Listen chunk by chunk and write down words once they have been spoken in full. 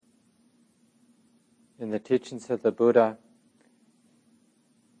in the teachings of the Buddha,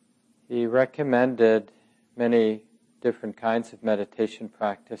 he recommended many different kinds of meditation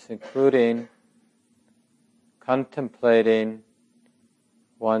practice, including contemplating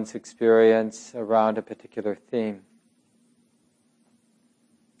one's experience around a particular theme.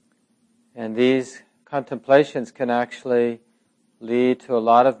 And these contemplations can actually lead to a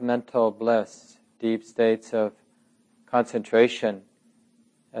lot of mental bliss, deep states of concentration,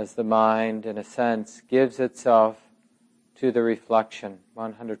 as the mind, in a sense, gives itself to the reflection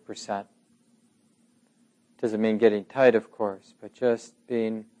 100%. Doesn't mean getting tight, of course, but just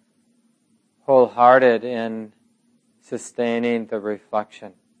being wholehearted in sustaining the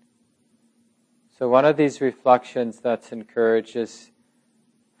reflection. So one of these reflections that's encouraged is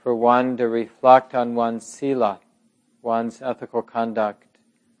for one to reflect on one's sila, one's ethical conduct,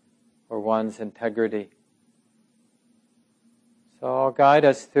 or one's integrity. So I'll guide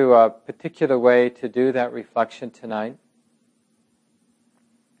us through a particular way to do that reflection tonight.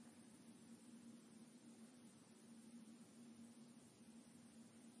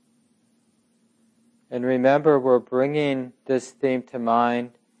 And remember, we're bringing this theme to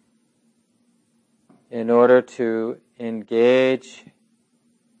mind in order to engage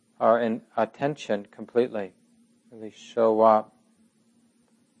our attention completely, really show up,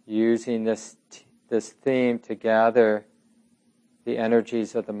 using this theme to gather the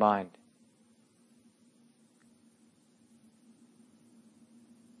energies of the mind.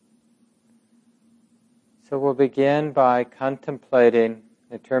 So we'll begin by contemplating,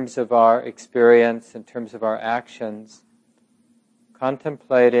 in terms of our experience, in terms of our actions,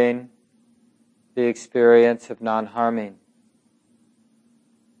 contemplating the experience of non-harming.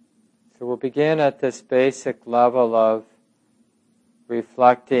 So we'll begin at this basic level of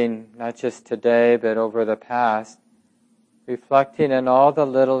reflecting, not just today, but over the past, reflecting in all the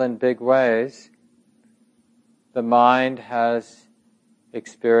little and big ways the mind has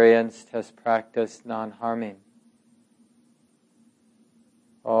experienced, has practiced non-harming.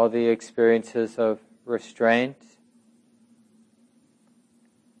 All the experiences of restraint,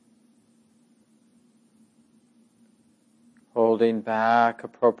 holding back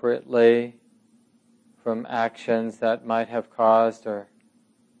appropriately from actions that might have caused or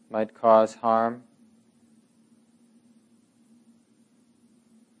might cause harm.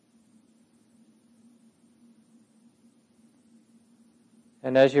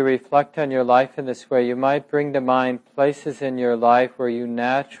 And as you reflect on your life in this way, you might bring to mind places in your life where you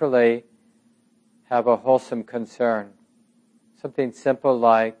naturally have a wholesome concern. Something simple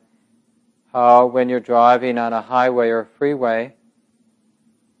like how when you're driving on a highway or freeway,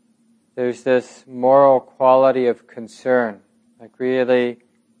 there's this moral quality of concern, like really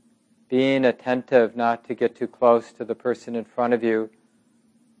being attentive not to get too close to the person in front of you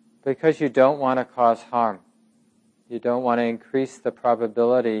because you don't want to cause harm. You don't want to increase the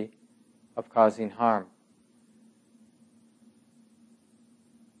probability of causing harm.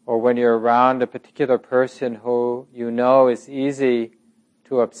 Or when you're around a particular person who you know is easy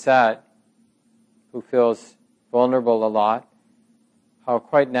to upset, who feels vulnerable a lot, how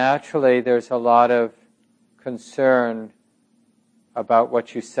quite naturally there's a lot of concern about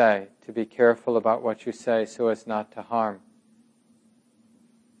what you say, to be careful about what you say so as not to harm.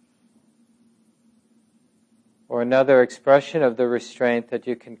 Or another expression of the restraint that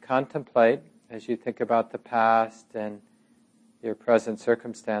you can contemplate as you think about the past and your present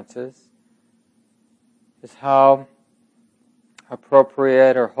circumstances is how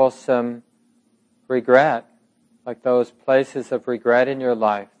appropriate or wholesome regret, like those places of regret in your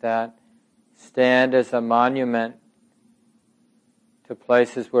life that stand as a monument to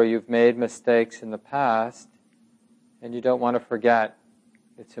places where you've made mistakes in the past and you don't want to forget.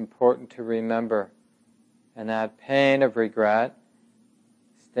 It's important to remember. And that pain of regret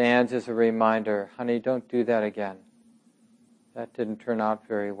stands as a reminder, honey, don't do that again. That didn't turn out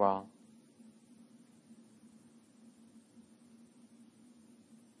very well.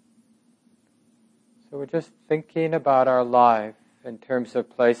 So we're just thinking about our life in terms of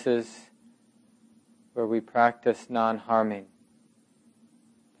places where we practice non-harming.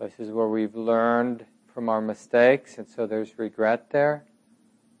 Places where we've learned from our mistakes, and so there's regret there.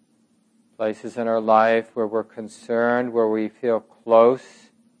 Places in our life where we're concerned, where we feel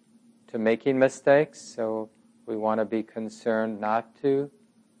close to making mistakes, so we want to be concerned not to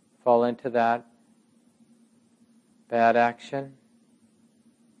fall into that bad action.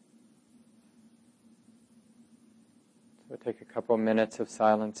 So we'll take a couple minutes of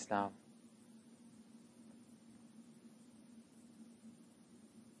silence now.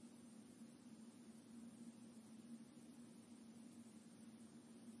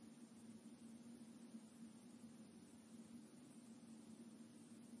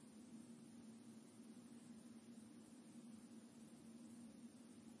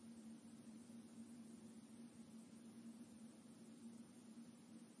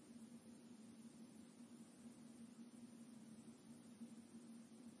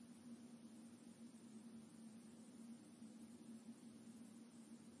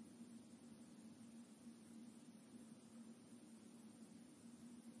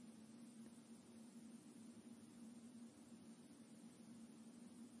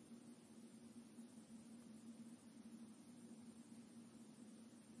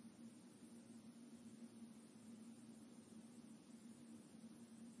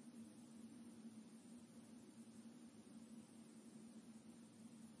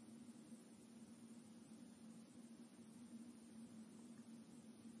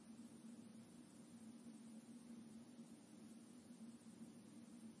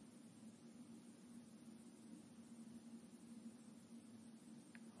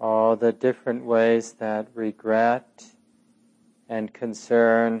 how the different ways that regret and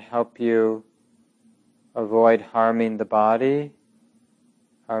concern help you avoid harming the body,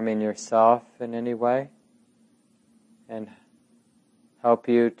 harming yourself in any way, and help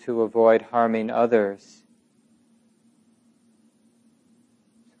you to avoid harming others.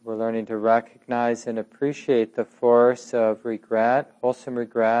 So we're learning to recognize and appreciate the force of regret,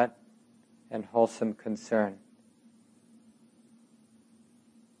 and wholesome concern.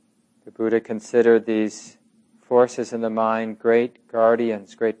 The Buddha considered these forces in the mind great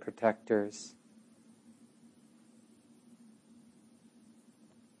guardians, great protectors.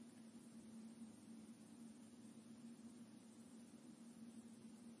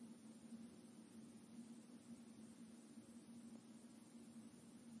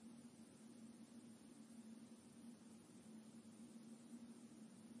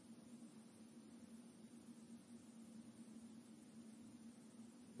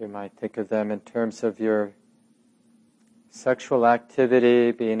 You might think of them in terms of your sexual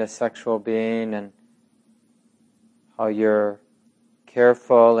activity, being a sexual being, and how you're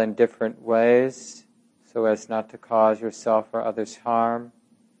careful in different ways so as not to cause yourself or others harm.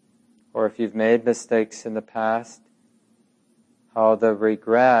 Or if you've made mistakes in the past, how the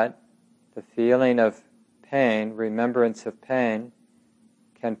regret, the feeling of pain, remembrance of pain,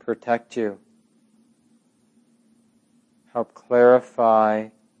 can protect you. Help clarify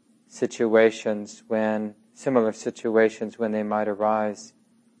similar situations when they might arise.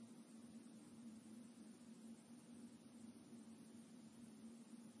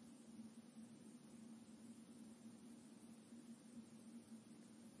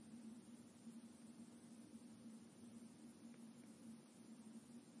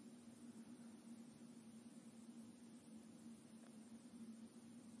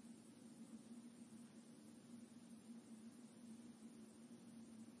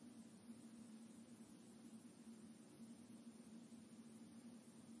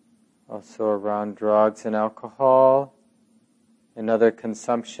 Also around drugs and alcohol and other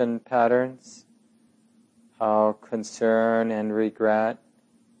consumption patterns, how concern and regret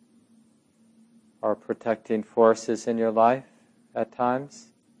are protecting forces in your life at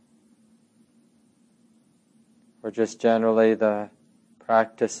times, or just generally the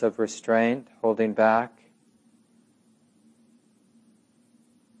practice of restraint, holding back,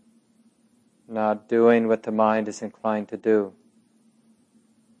 not doing what the mind is inclined to do.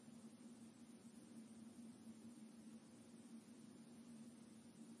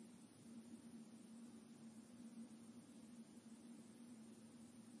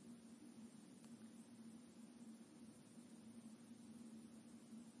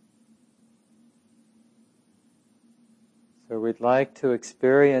 So we'd like to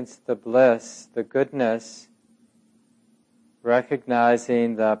experience the bliss, the goodness,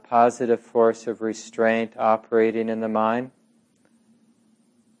 recognizing the positive force of restraint operating in the mind,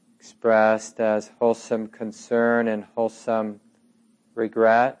 expressed as wholesome concern and wholesome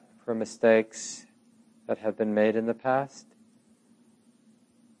regret for mistakes that have been made in the past.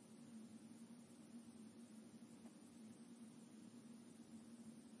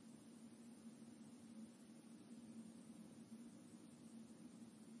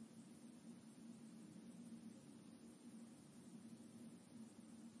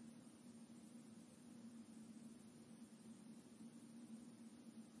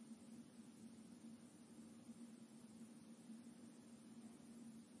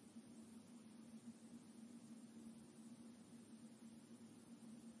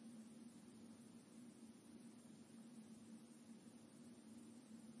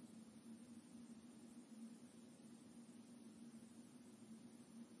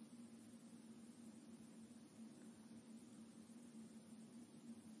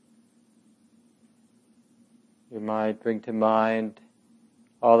 You might bring to mind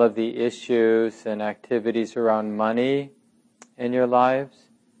all of the issues and activities around money in your lives,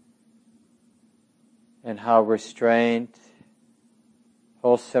 and how restraint,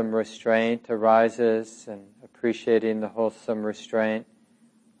 wholesome restraint arises, and appreciating the wholesome restraint,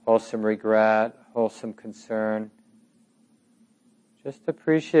 wholesome regret, wholesome concern. Just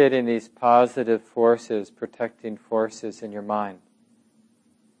appreciating these positive forces, protecting forces in your mind.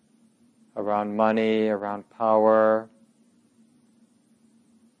 Around money, around power,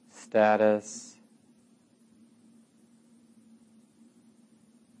 status.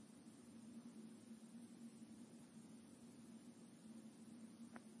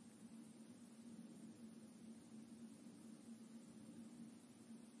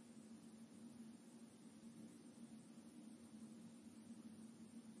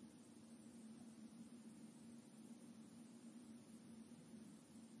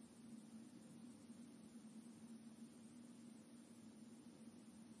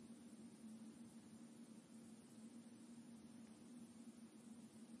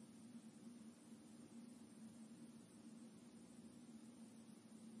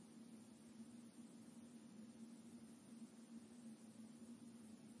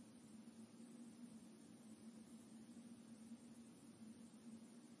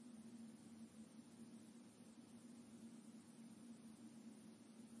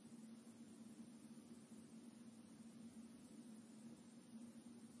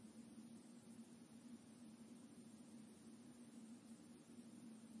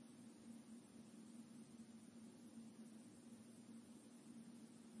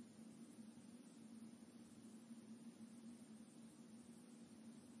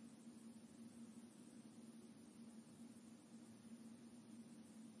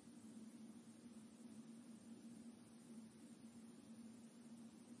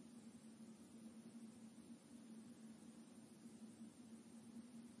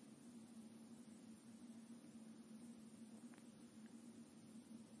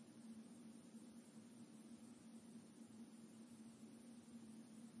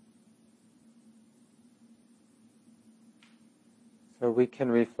 So we can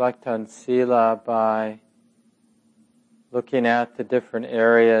reflect on sila by looking at the different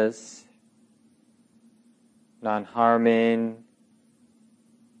areas, non-harming,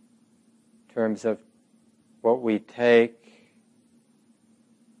 in terms of what we take,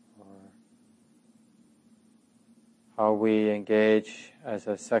 or how we engage as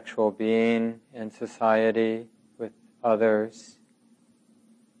a sexual being in society with others,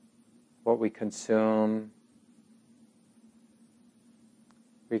 what we consume.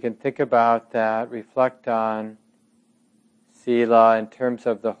 We can think about that, reflect on sila in terms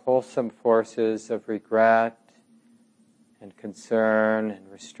of the wholesome forces of regret and concern and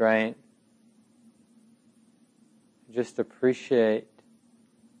restraint. Just appreciate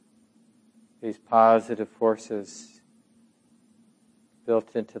these positive forces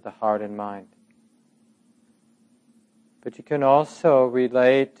built into the heart and mind. But you can also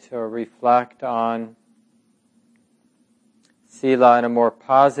relate or reflect on sila in a more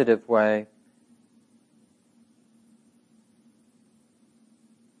positive way.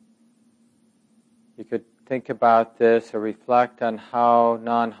 You could think about this or reflect on how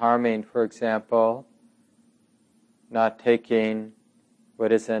non-harming, for example, not taking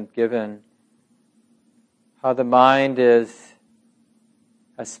what isn't given, how the mind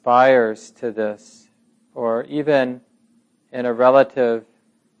aspires to this, or even in a relative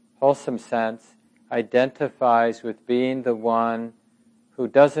wholesome sense, identifies with being the one who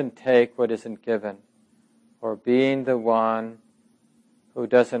doesn't take what isn't given, or being the one who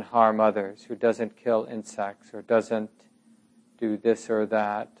doesn't harm others, who doesn't kill insects, or doesn't do this or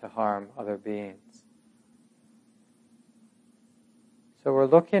that to harm other beings. So we're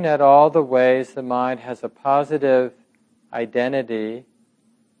looking at all the ways the mind has a positive identity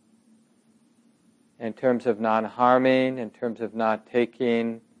in terms of non-harming, in terms of not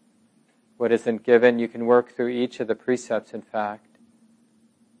taking what isn't given. You can work through each of the precepts, in fact.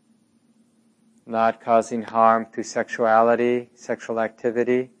 Not causing harm through sexuality, sexual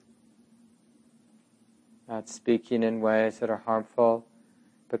activity. Not speaking in ways that are harmful,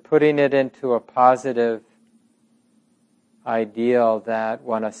 but putting it into a positive ideal that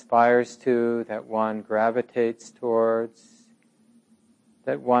one aspires to, that one gravitates towards,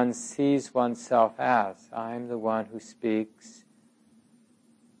 that one sees oneself as. I'm the one who speaks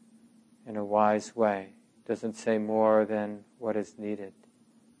in a wise way. Doesn't say more than what is needed.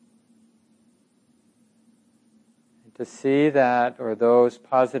 And to see that, or those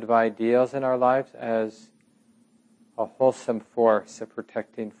positive ideals in our lives, as a wholesome force, a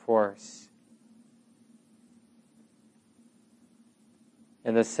protecting force.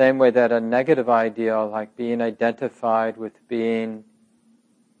 In the same way that a negative ideal, like being identified with being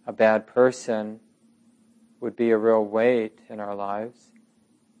a bad person, would be a real weight in our lives.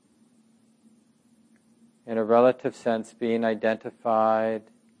 In a relative sense, being identified,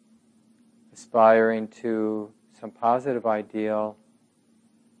 aspiring to some positive ideal,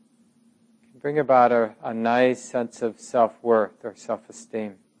 can bring about a nice sense of self-worth or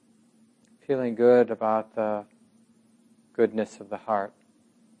self-esteem, feeling good about the goodness of the heart.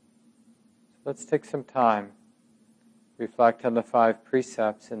 Let's take some time, reflect on the 5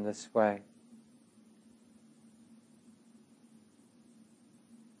 precepts in this way.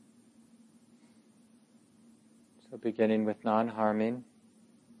 So beginning with non-harming.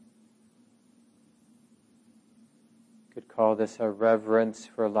 Could call this a reverence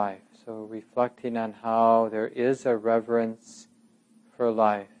for life. So reflecting on how there is a reverence for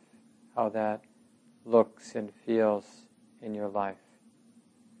life, how that looks and feels in your life.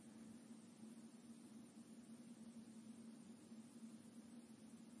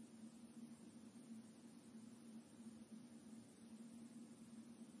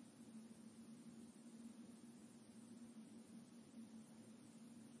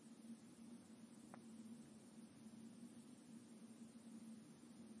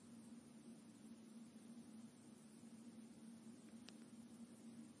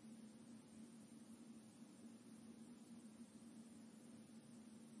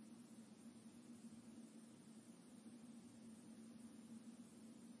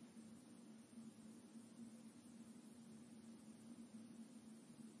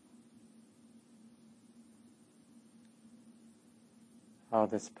 How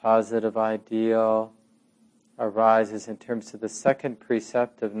this positive ideal arises in terms of the second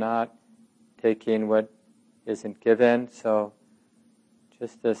precept of not taking what isn't given. So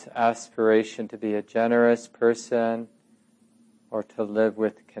just this aspiration to be a generous person, or to live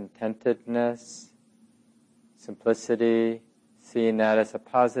with contentedness, simplicity, seeing that as a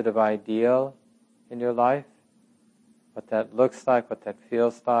positive ideal in your life, what that looks like, what that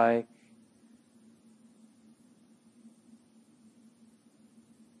feels like.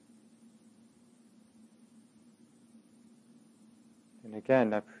 And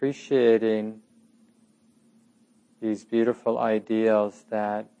again, appreciating these beautiful ideals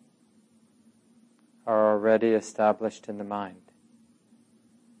that are already established in the mind.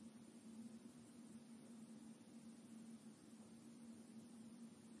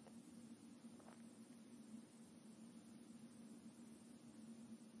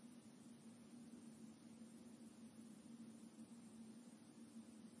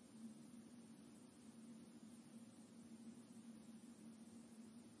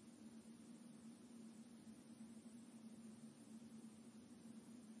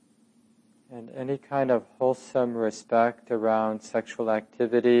 And any kind of wholesome respect around sexual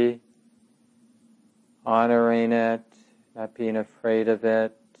activity, honoring it, not being afraid of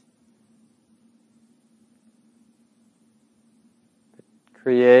it,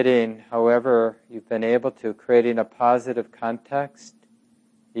 creating, however you've been able to, creating a positive context,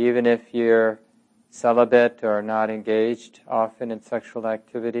 even if you're celibate or not engaged often in sexual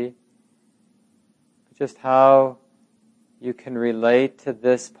activity, just how you can relate to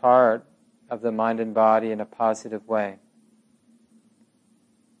this part of the mind and body in a positive way.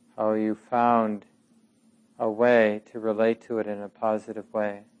 How you found a way to relate to it in a positive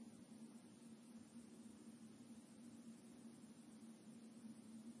way.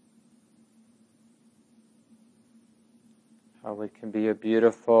 How it can be a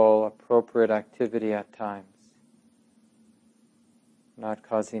beautiful, appropriate activity at times, not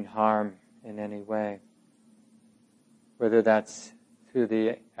causing harm in any way. Whether that's through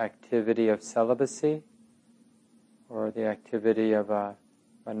the activity of celibacy or the activity of a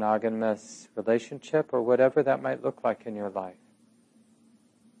monogamous relationship or whatever that might look like in your life.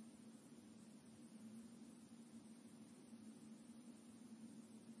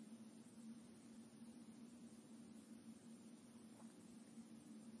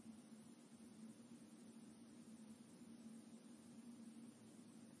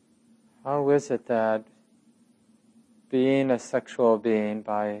 How is it that being a sexual being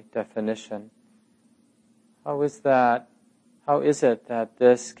by definition, how is it that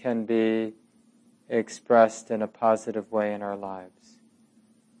this can be expressed in a positive way in our lives?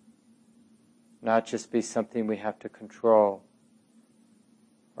 Not just be something we have to control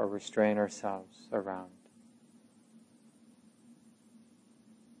or restrain ourselves around.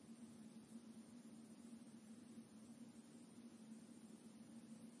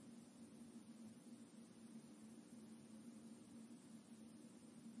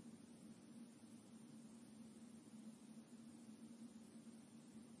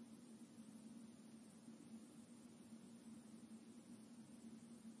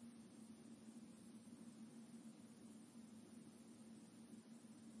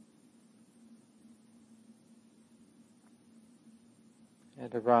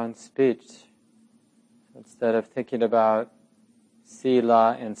 And around speech, instead of thinking about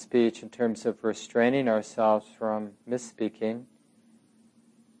sila and speech in terms of restraining ourselves from misspeaking,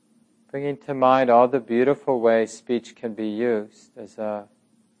 bringing to mind all the beautiful ways speech can be used as a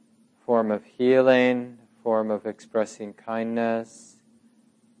form of healing, a form of expressing kindness,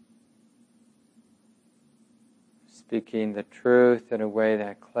 speaking the truth in a way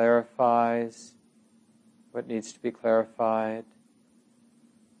that clarifies what needs to be clarified.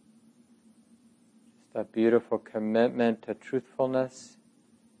 That beautiful commitment to truthfulness.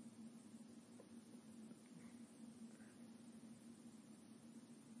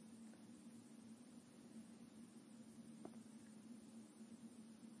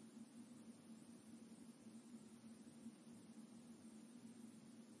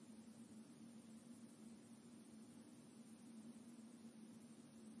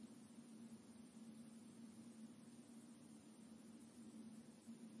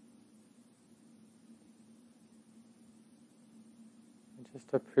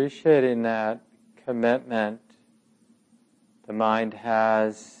 Just appreciating that commitment the mind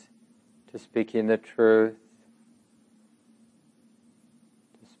has to speaking the truth,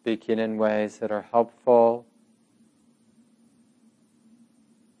 to speaking in ways that are helpful,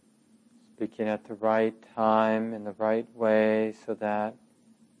 speaking at the right time in the right way so that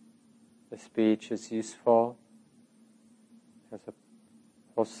the speech is useful, has a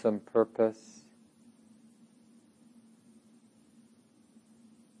wholesome purpose.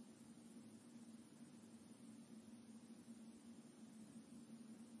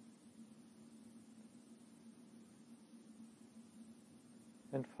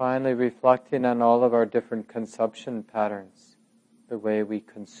 And finally, reflecting on all of our different consumption patterns, the way we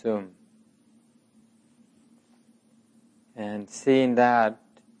consume. And seeing that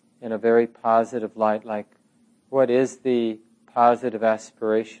in a very positive light, like what is the positive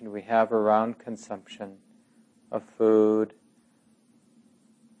aspiration we have around consumption of food,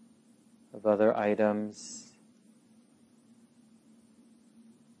 of other items.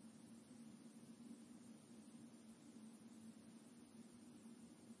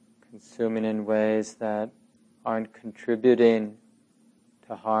 Consuming in ways that aren't contributing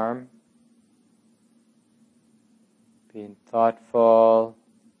to harm. Being thoughtful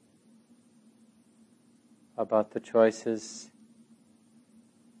about the choices,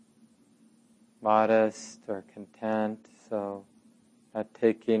 modest or content, so not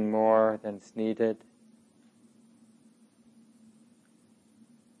taking more than's needed.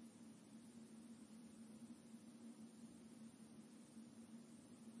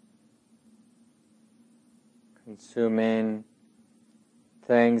 Consuming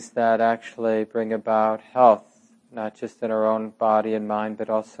things that actually bring about health, not just in our own body and mind, but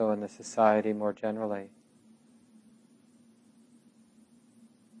also in the society more generally.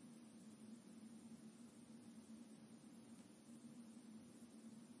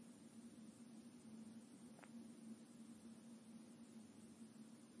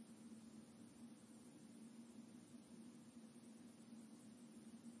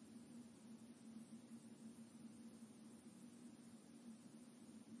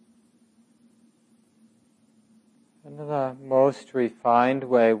 And the most refined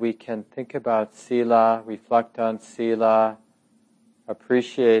way we can think about sila, reflect on sila,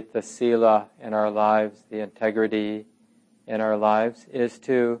 appreciate the sila in our lives, the integrity in our lives, is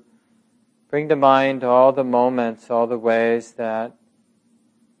to bring to mind all the moments, all the ways that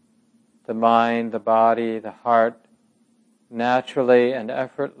the mind, the body, the heart naturally and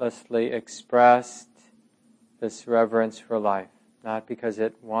effortlessly expressed this reverence for life. Not because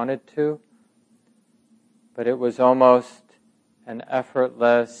it wanted to, but it was almost an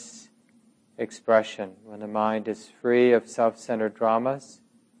effortless expression when the mind is free of self-centered dramas,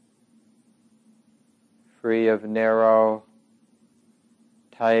 free of narrow,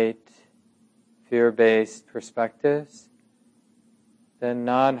 tight, fear-based perspectives, then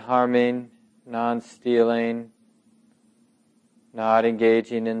non-harming, non-stealing, not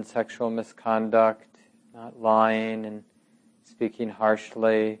engaging in sexual misconduct, not lying and speaking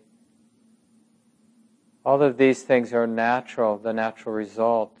harshly. All of these things are natural, the natural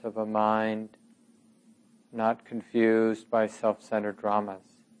result of a mind not confused by self-centered dramas.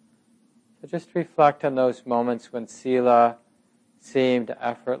 So just reflect on those moments when sila seemed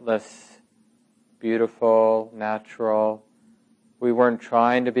effortless, beautiful, natural. We weren't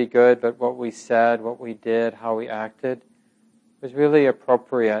trying to be good, but what we said, what we did, how we acted was really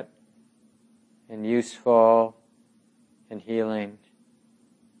appropriate and useful and healing.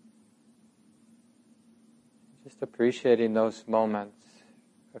 Just appreciating those moments,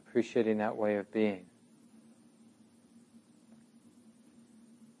 appreciating that way of being.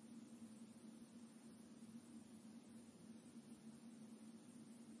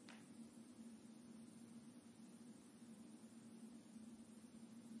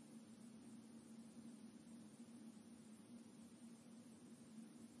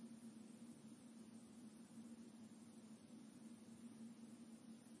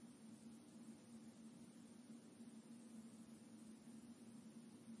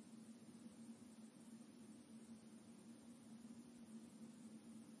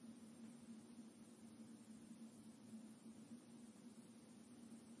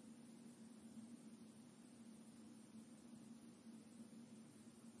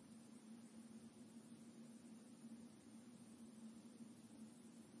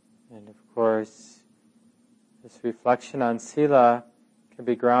 And of course, this reflection on sila can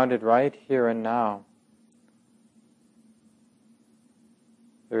be grounded right here and now.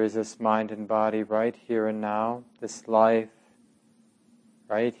 There is this mind and body right here and now, this life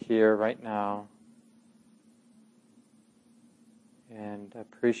right here, right now. And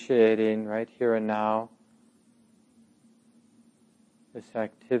appreciating right here and now this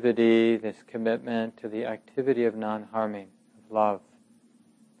activity, this commitment to the activity of non-harming, of love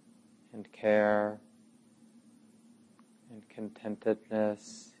and care and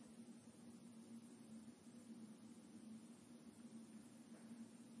contentedness.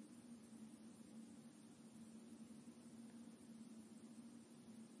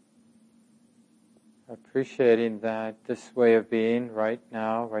 Appreciating that this way of being right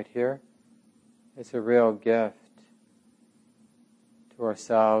now, right here, is a real gift to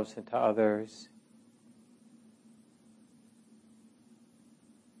ourselves and to others.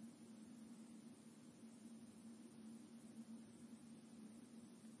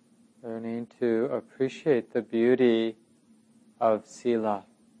 Learning to appreciate the beauty of sila.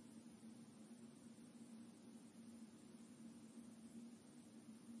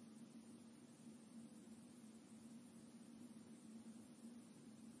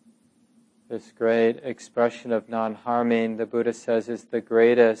 This great expression of non-harming, the Buddha says, is the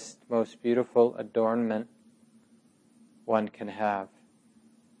greatest, most beautiful adornment one can have.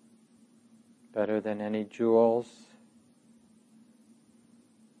 Better than any jewels.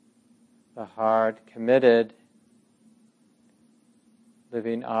 The heart committed,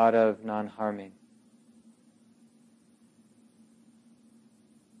 living out of non-harming.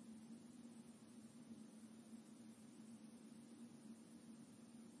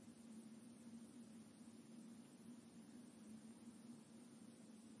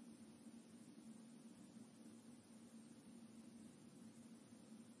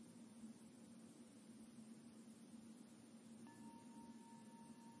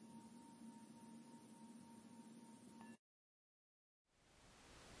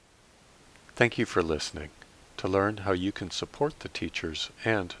 Thank you for listening. To learn how you can support the teachers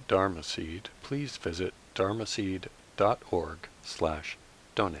and Dharma Seed, please visit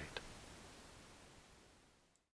dharmaseed.org/donate.